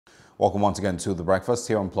Welcome once again to The Breakfast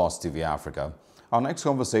here on Plus TV Africa. Our next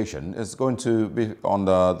conversation is going to be on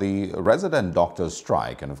the resident doctors'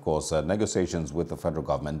 strike and, of course, negotiations with the federal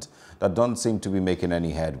government that don't seem to be making any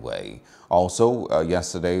headway. Also,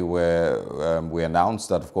 yesterday we announced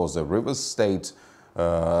that, of course, the Rivers State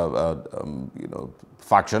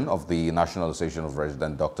faction of the National Association of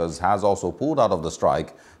Resident Doctors has also pulled out of the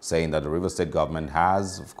strike, saying that the Rivers State government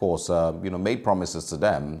has, of course, made promises to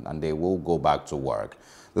them and they will go back to work.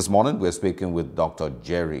 This morning, we're speaking with Dr.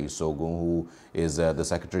 Jerry Isogun, who is the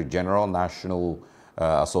Secretary General, National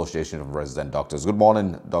Association of Resident Doctors. Good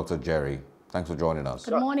morning, Dr. Jerry. Thanks for joining us.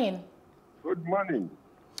 Good morning. Good morning.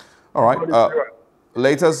 All right.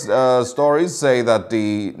 Latest stories say that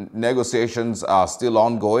the negotiations are still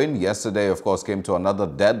ongoing. Yesterday, of course, came to another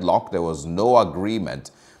deadlock. There was no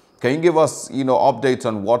agreement. Can you give us, updates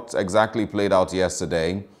on what exactly played out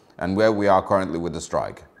yesterday and where we are currently with the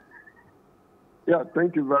strike? Yeah,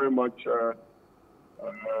 thank you very much.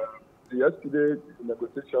 Yesterday, the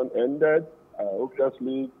negotiation ended.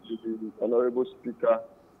 Obviously, the Honorable Speaker,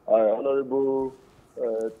 Honorable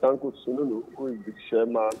Tanko Sununu, who is the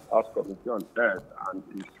chairman, as Committee on Health, and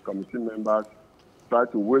his committee members try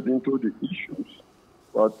to wade into the issues.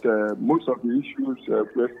 But most of the issues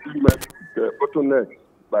were still met with bottlenecks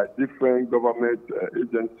by different government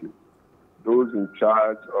agencies, those in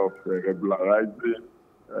charge of regularizing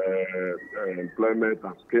employment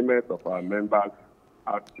and payment of our members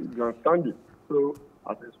are still standing. So,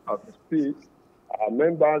 as we speak, our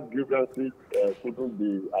members' grievances couldn't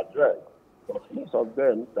be addressed. But most of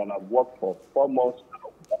them that have worked for 4 months now,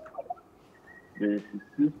 they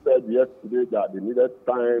still said yesterday that they needed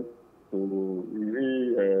time to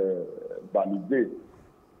validate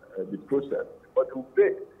the process. But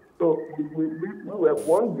today, so we were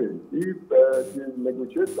wondering if the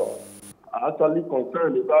negotiators are actually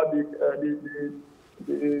concerned about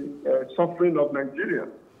the suffering of Nigeria.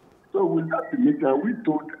 So we had to meet and we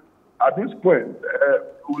told them, at this point,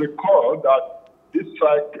 we recall that this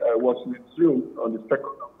strike was resumed on the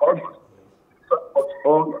 2nd of August. It was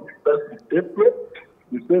on the 1st of April.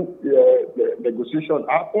 The same negotiation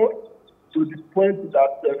happened to the point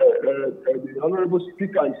that the Honorable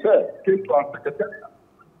Speaker himself came to our secretariat.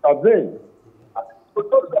 Then, we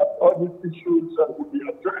thought that all these issues would be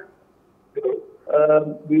addressed. Our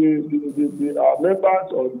members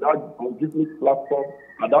on that Govt platform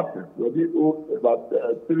adapted. We owed about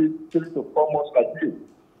 3 to 4 months like this.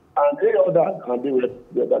 And they ordered and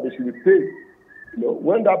that they should be paid.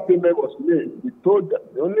 When that payment was made, we told them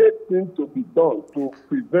the only thing to be done to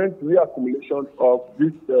prevent reaccumulation of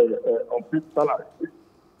this unpaid salary is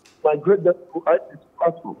migrate them to IT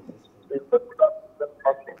platform.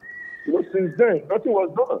 Since then, nothing was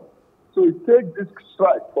done. So it takes this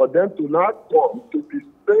strike for them to now come to be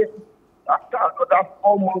paid after another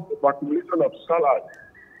 4 months of accumulation of salary.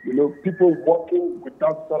 People working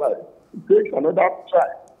without salary. It takes another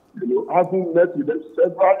strike. Having met with them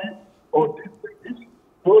severally on these issues,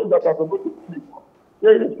 those that are supposed to sleep, they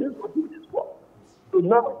refuse to do this work. So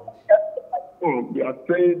now, they are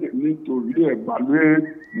saying they need to reevaluate,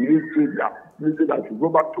 that you go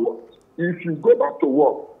back to work. If you go back to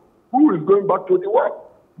work, who is going back to the work?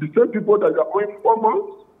 The same people that are going 4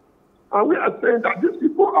 months? And we are saying that these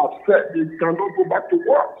people have said they cannot go back to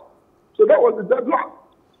work. So that was the deadline.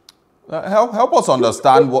 Help us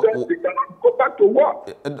understand what... They cannot go back to work.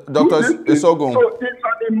 Dr. Isogun. So it's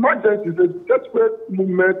an emergency, it's a desperate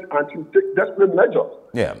movement and to take desperate measures.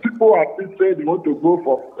 Yeah. People are still saying they want to go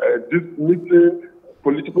for this meeting,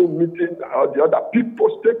 political meeting, or the other. People,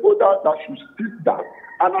 stakeholders that should sit down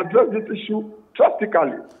and address this issue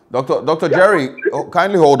drastically. Dr. Jerry,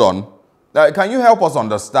 kindly hold on. Can you help us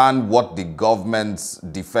understand what the government's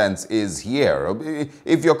defense is here?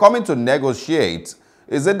 If you're coming to negotiate,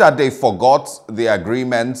 is it that they forgot the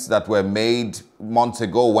agreements that were made months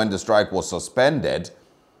ago when the strike was suspended?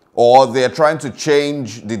 Or they're trying to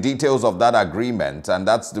change the details of that agreement and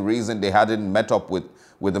that's the reason they hadn't met up with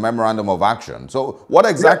the memorandum of action? So what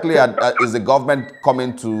exactly is the government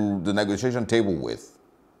coming to the negotiation table with?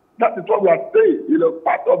 That is what we are saying.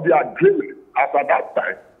 Part of the agreement as at that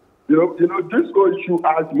time. This whole issue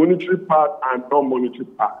has monetary part and non-monetary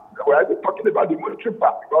part. We are talking about the monetary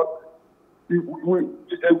part because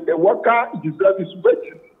a worker deserves his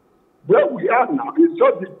wages. Where we are now is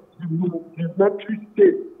just the monetary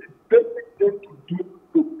state, the basic thing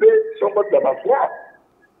to pay somebody that has worked.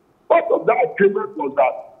 Part of that agreement was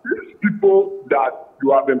that these people that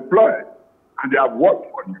you have employed and they have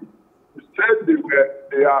worked for you, you said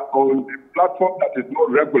they are on the platform that is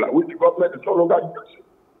not regular, which the government is no longer using.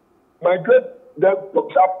 Migrate them from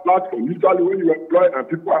that platform. Usually when you employ and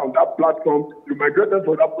people are on that platform, you migrate them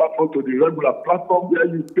from that platform to the regular platform where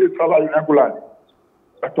you pay salary regularly,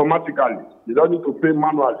 automatically. You don't need to pay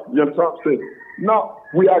manually. You understand what I'm saying? Now,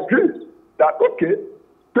 we agreed that, okay,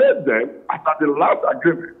 pay them after the last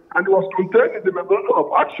agreement. And it was contained in the memorandum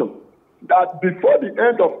of action that before the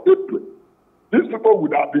end of April, these people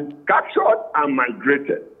would have been captured and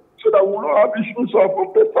migrated so that we will not have issues of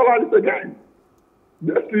unpaid salaries again.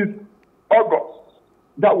 This is August.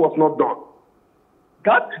 That was not done.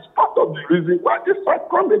 That is part of the reason why this fight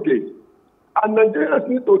come again. And Nigerians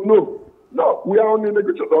need to know, no, we are on the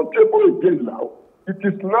negotiation table again now. It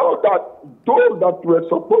is now that those that were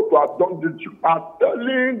supposed to have done this are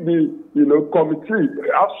telling the committee,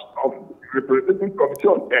 the House of Representative Committee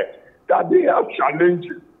on Air, that they have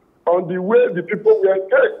challenges on the way the people were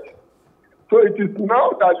engaged. So it is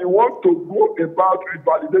now that you want to go about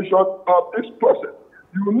revalidation of this process.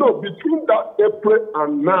 You know, between that April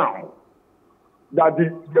and now, that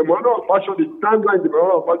the memorandum of action, the timeline, the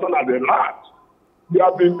memorandum of action are elapsed. We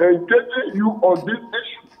have been engaging you on this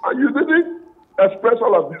issue, and you didn't express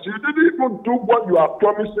all of this. You didn't even do what you are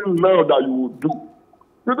promising now that you will do.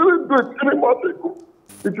 You didn't do it 3 months ago.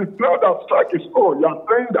 It is now that strike is on. You are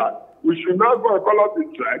saying that we should now go and call out the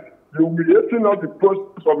strike. You will be hating out the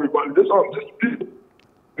process of revalidation of these people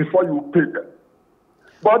before you pay them.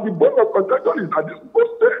 But the bone of contention is that this people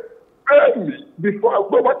say, pay me before I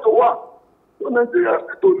go back to work. So Nigerians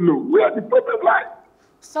need to know where the problem lies.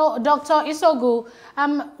 So, Dr. Isogun,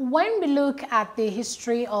 when we look at the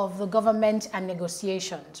history of the government and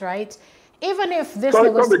negotiations, right? Even if this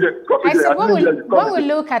when we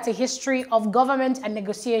look at the history of government and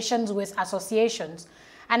negotiations with associations,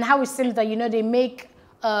 and how it seems that they make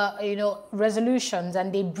resolutions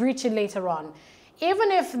and they breach it later on.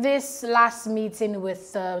 Even if this last meeting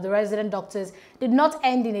with the resident doctors did not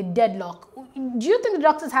end in a deadlock, do you think the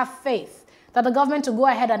doctors have faith that the government will go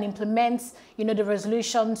ahead and implement, the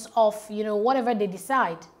resolutions of, whatever they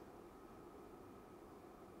decide?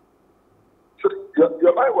 So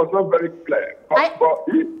your line was not very clear. But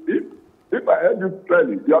if I heard you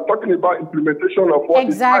clearly, you are talking about implementation of what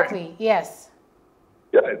exactly, yes.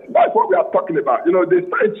 Yes, that's what we are talking about. They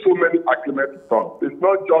signed so many agreements. It's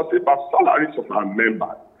not just about salaries of our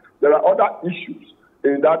members. There are other issues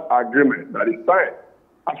in that agreement that is signed.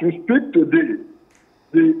 As we speak today,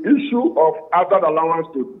 the issue of hazard allowance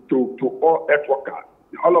to all health workers,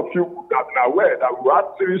 all of you have been aware that we had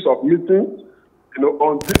a series of meetings,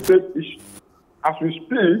 on this same issue. As we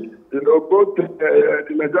speak, both the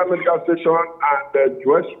Nigerian Medical Station and the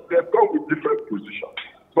US, they've come with different positions.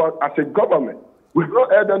 But as a government, we've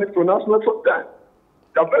not heard any pronouncement from them.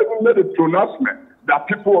 They have not even made a pronouncement that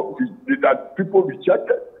people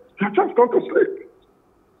rejected. They just gone to sleep.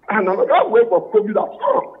 And another wave of COVID has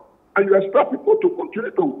come. And you expect people to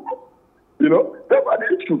continue to work. That's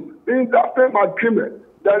the issue. In that same agreement,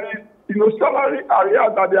 there is, salary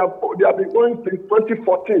areas that they have been going since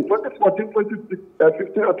 2014, 2015,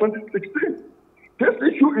 and 2016. This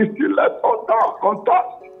issue is still left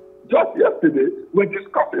untouched. Just yesterday, we're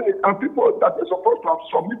discussing it, and people that are supposed to have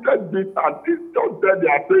submitted this, and this just there they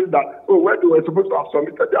are saying that, when they were supposed to have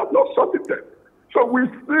submitted, they have not submitted. So we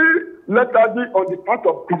see lethargy on the part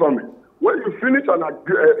of government. When you finish a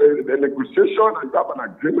negotiation and you have an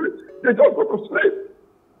agreement, they just go to sleep.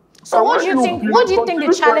 So what do you think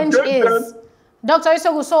the challenge is? Dr.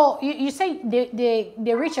 Isogun, so you say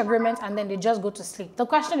they reach agreement and then they just go to sleep. The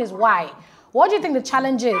question is why? What do you think the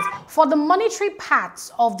challenge is? For the monetary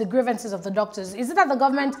parts of the grievances of the doctors, is it that the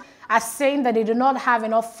government are saying that they do not have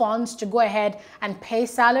enough funds to go ahead and pay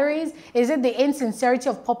salaries? Is it the insincerity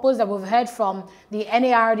of purpose that we've heard from the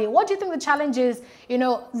NARD? What do you think the challenge is,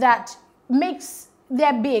 that makes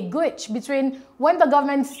there be a glitch between when the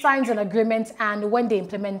government signs an agreement and when they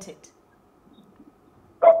implement it?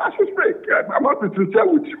 As we speak, I'm not sincere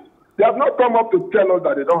with you. They have not come up to tell us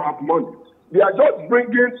that they don't have money. They are just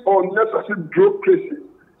bringing unnecessary bureaucracy,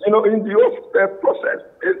 in the whole process.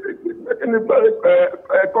 It's making it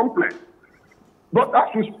very complex. But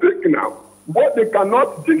as we speak now, what they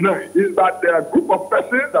cannot deny is that there are a group of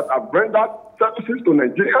persons that have rendered services to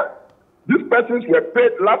Nigeria. These persons were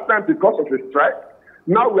paid last time because of a strike.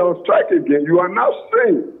 Now we are on strike again. You are now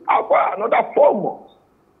saying about another 4 months.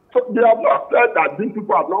 So they have not said that these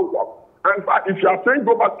people have not worked. And in fact, if you are saying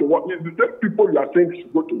go back to work, it's the same people you are saying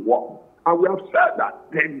should go to work. And we have said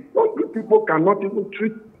that those people cannot even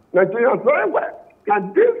treat Nigerians very well.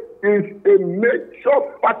 And this is a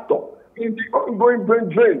major factor in the ongoing brain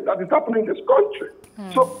drain that is happening in this country.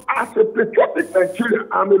 So as a patriotic Nigerian,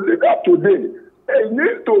 I'm a leader today. They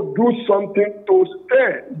need to do something to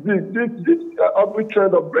stay this ugly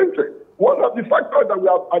trend of brain drain. One of the factors that we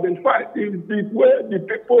have identified is the way the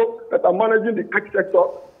people that are managing the tech sector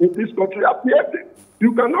in this country are behaving.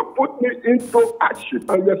 You cannot put me into hardship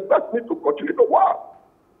and you expect me to continue to work.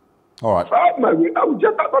 All right. If I have my way, I will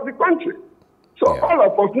get out of the country. So all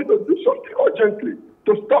of us need to do something urgently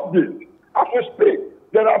to stop this. As we speak,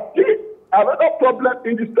 there are still another problem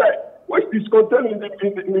in the state, which is contained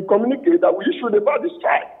in the communique that we issued about the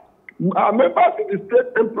strike. Our members in the state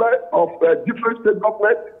employ of different state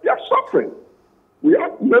governments, they are suffering. We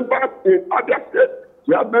have members in other states.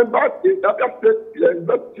 We have members in other states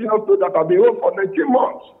that have been home for 19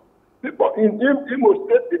 months. People in Imo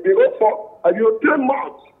State, they've been home for 10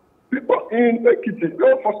 months. People in Ekiti,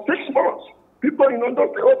 they're home for 6 months. People in Ondo,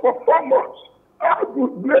 they're home for 4 months. How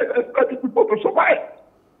do they expect people to survive?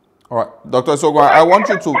 All right, Dr. Isogun, I want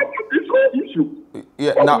you to... This whole issue.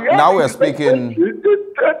 Yeah, now we're speaking...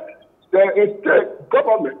 A state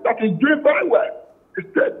government that is doing very well. The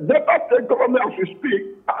state government, as we speak,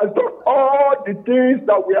 has done all the things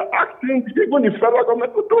that we are asking even the federal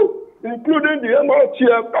government to do, including the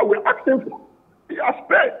MRTF that we're asking for. The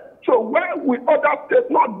aspect. So when we other states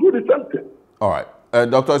not do the same thing? All right.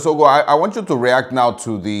 Dr. Isogun, I want you to react now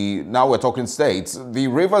to now we're talking states, the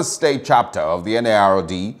Rivers State chapter of the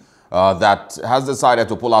NARD that has decided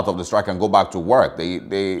to pull out of the strike and go back to work.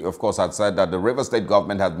 They of course, had said that the Rivers State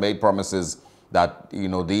government had made promises that,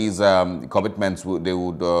 these commitments, they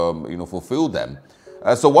would, fulfill them.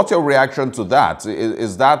 So what's your reaction to that?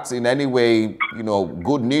 Is that in any way,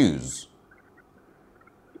 good news?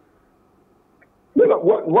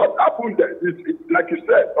 What happened there is, like you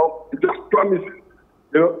said, it's just promises.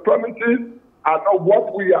 Promises are not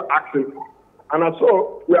what we are asking for. And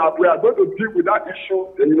so we are going to deal with that issue,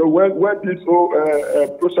 when this whole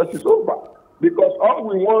process is over. Because all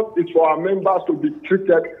we want is for our members to be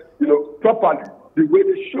treated, properly, the way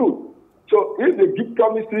they should. So if they give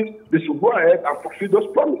promises, they should go ahead and fulfill those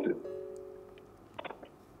promises.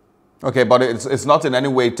 Okay, but it's not in any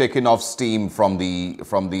way taking off steam from the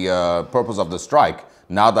purpose of the strike,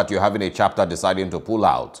 now that you're having a chapter deciding to pull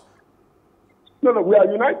out. No, we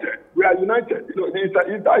are united. We are united. It's an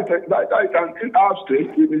in-house state,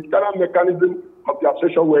 the internal mechanism of the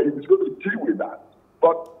association where it is going to deal with that.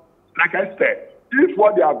 But like I said, if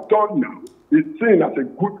what they have done now is seen as a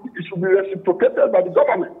good, it should be reciprocated by the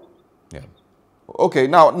government. Yeah. Okay.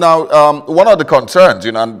 Now, one of the concerns,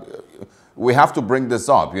 and we have to bring this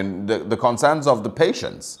up, the concerns of the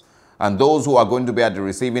patients and those who are going to be at the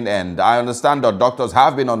receiving end. I understand that doctors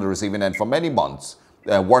have been on the receiving end for many months,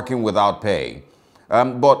 working without pay.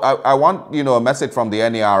 But I want, a message from the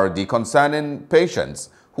NARD concerning patients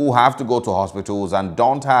who have to go to hospitals and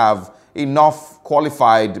don't have enough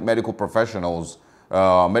qualified medical professionals,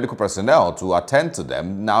 medical personnel to attend to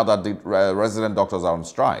them now that the resident doctors are on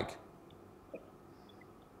strike.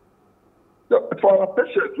 For our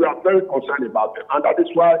patients, we are very concerned about them. And that is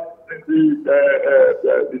why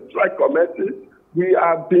the strike commences. We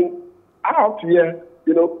have been out here,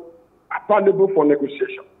 available for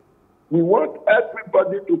negotiation. We want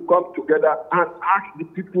everybody to come together and ask the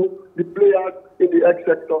people, the players in the health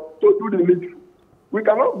sector to do the needful. We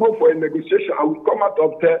cannot go for a negotiation and we come out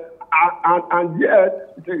of there and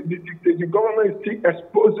yet the government is still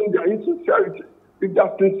exposing their insincerity. If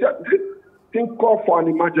their sincerity, think call for an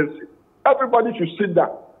emergency. Everybody should sit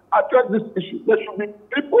down, address this issue. There should be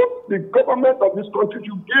people, the government of this country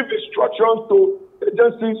should give instructions to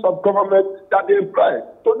agencies of government that they employ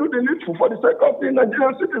to do the needful for the sake of the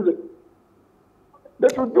Nigerian citizens. They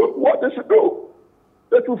should do what they should do.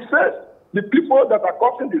 They should face the people that are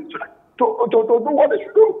causing this strike to do what they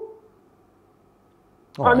should do.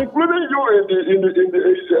 Right. And including you in the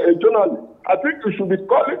journalist, I think you should be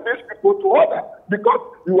calling these people to order because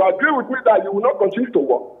you agree with me that you will not continue to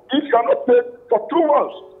work. If you are not paid for 2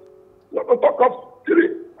 months, not to talk of 3,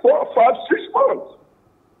 4, 5, 6 months,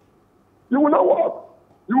 you will not work.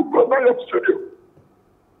 You will close down your studio.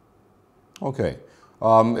 Okay.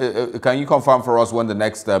 Can you confirm for us when the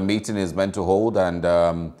next meeting is meant to hold and,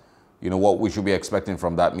 what we should be expecting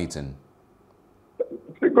from that meeting?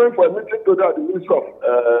 We're going for a meeting today at the Ministry of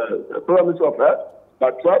Health.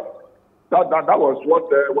 That was what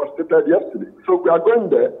was stated yesterday. So we are going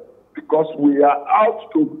there because we are out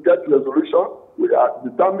to get resolution. We are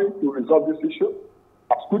determined to resolve this issue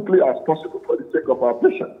as quickly as possible for the sake of our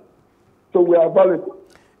patients. So we are available.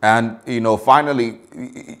 And, finally,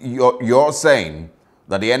 you're saying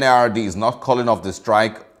that the NARD is not calling off the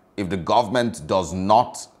strike if the government does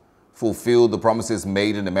not fulfill the promises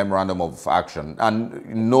made in the memorandum of action, and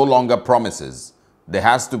no longer promises. There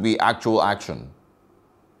has to be actual action.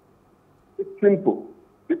 It's simple.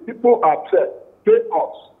 The people are upset. Pay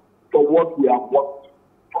us for what we have worked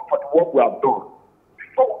for for the work we have done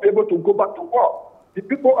before we'll be able to go back to work. The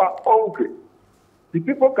people are hungry. The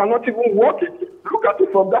people cannot even work again. Look at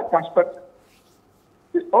it from that perspective.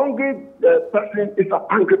 The hungry person is an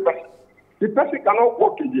angry person. The person cannot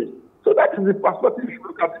work again. So that is the perspective you should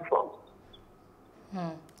look at it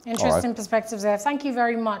from. Interesting perspectives there. Thank you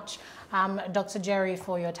very much, Dr. Jerry,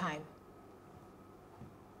 for your time.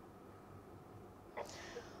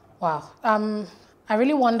 Wow. I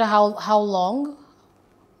really wonder how long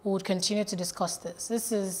we would continue to discuss this.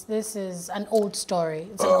 This is an old story.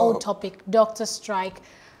 It's an old topic. Doctor strike,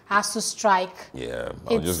 has to strike. Yeah,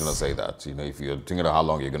 I was just going to say that. You know, if you're thinking of how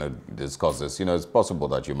long you're going to discuss this, you know, it's possible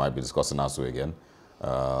that you might be discussing ASU again,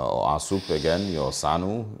 or ASUP again, or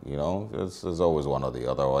SANU. You know, there's always one or the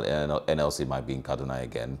other. Or NLC might be in Kaduna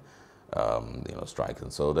again, you know, striking.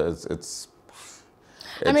 So it's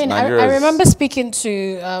I mean, I remember speaking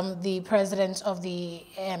to the president of the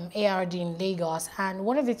ARD in Lagos, and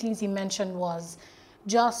one of the things he mentioned was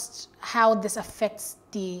just how this affects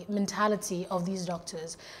the mentality of these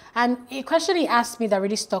doctors. And a question he asked me that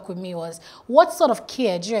really stuck with me was, what sort of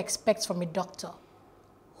care do you expect from a doctor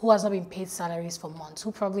who has not been paid salaries for months,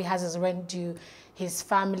 who probably has his rent due, his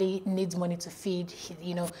family needs money to feed,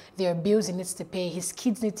 you know, there are bills he needs to pay, his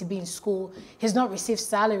kids need to be in school, he's not received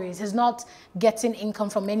salaries, he's not getting income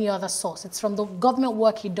from any other source. It's from the government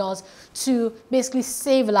work he does to basically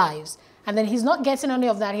save lives. And then he's not getting any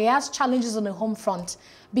of that. He has challenges on the home front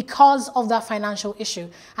because of that financial issue.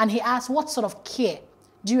 And he asked, what sort of care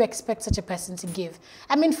do you expect such a person to give?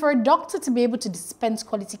 I mean, for a doctor to be able to dispense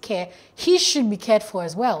quality care, he should be cared for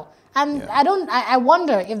as well. And yeah. I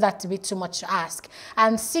wonder if that's a bit too much to ask.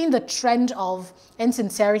 And seeing the trend of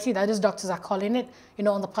insincerity that these doctors are calling it, you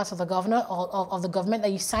know, on the part of the governor or of the government,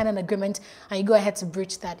 that you sign an agreement and you go ahead to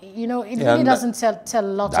breach that, you know, it really doesn't tell a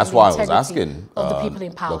lot that's of the why I was integrity asking of the people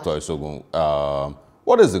in power. Dr. Isogun,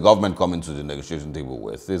 what is the government coming to the negotiation table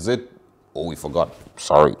with? Is it, oh, we forgot,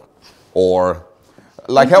 sorry, or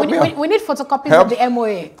like we need photocopies of the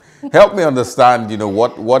MOA. Help me understand, you know,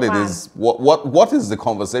 what it is, what is the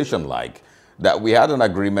conversation like? That we had an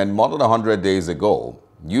agreement more than 100 days ago.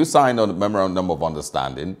 You signed on a memorandum of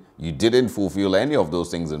understanding. You didn't fulfill any of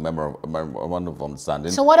those things in memorandum of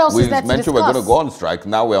understanding. So what else is there to discuss? We mentioned we're going to go on strike.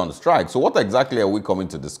 Now we're on strike. So what exactly are we coming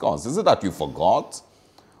to discuss? Is it that you forgot?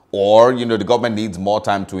 Or, you know, the government needs more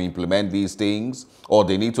time to implement these things, or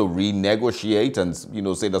they need to renegotiate and, you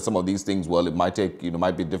know, say that some of these things, well, it might take, you know,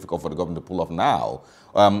 might be difficult for the government to pull off now.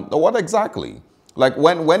 What exactly? Like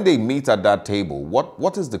when they meet at that table,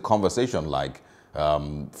 what is the conversation like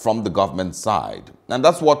from the government side? And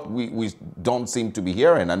that's what we don't seem to be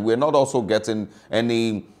hearing. And we're not also getting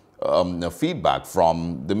any feedback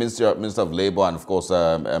from the Minister of Labor and, of course,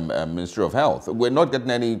 Ministry of Health. We're not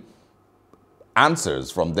getting any answers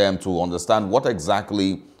from them to understand what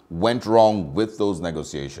exactly went wrong with those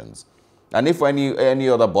negotiations. And if any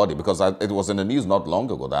other body, because it was in the news not long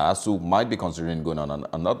ago that ASU might be considering going on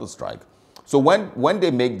another strike. So when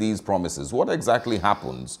they make these promises, what exactly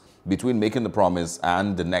happens between making the promise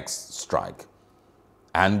and the next strike?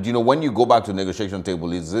 And, you know, when you go back to the negotiation table,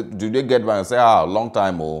 do they get back and say, long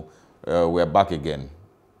time, or we're back again?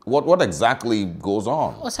 What exactly goes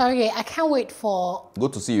on? Oh, sorry, I can't wait for...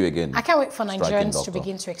 Good to see you again. I can't wait for Nigerians to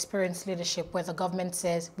begin to experience leadership where the government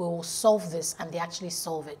says, we will solve this, and they actually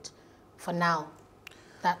solve it. For now,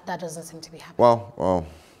 that doesn't seem to be happening. Well,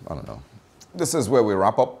 I don't know. This is where we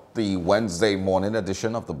wrap up the Wednesday morning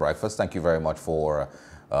edition of The Breakfast. Thank you very much for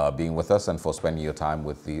being with us and for spending your time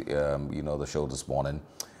with the, you know, the show this morning.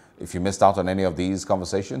 If you missed out on any of these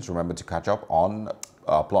conversations, remember to catch up on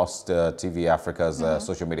Plus TV Africa's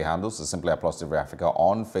social media handles. So simply Plus TV Africa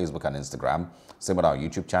on Facebook and Instagram. Same with our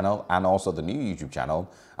YouTube channel and also the new YouTube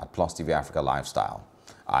channel at Plus TV Africa Lifestyle.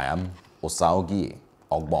 I am Osaogie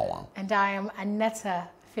Ogbowa. And I am Anetta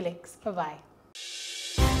Felix. Bye-bye.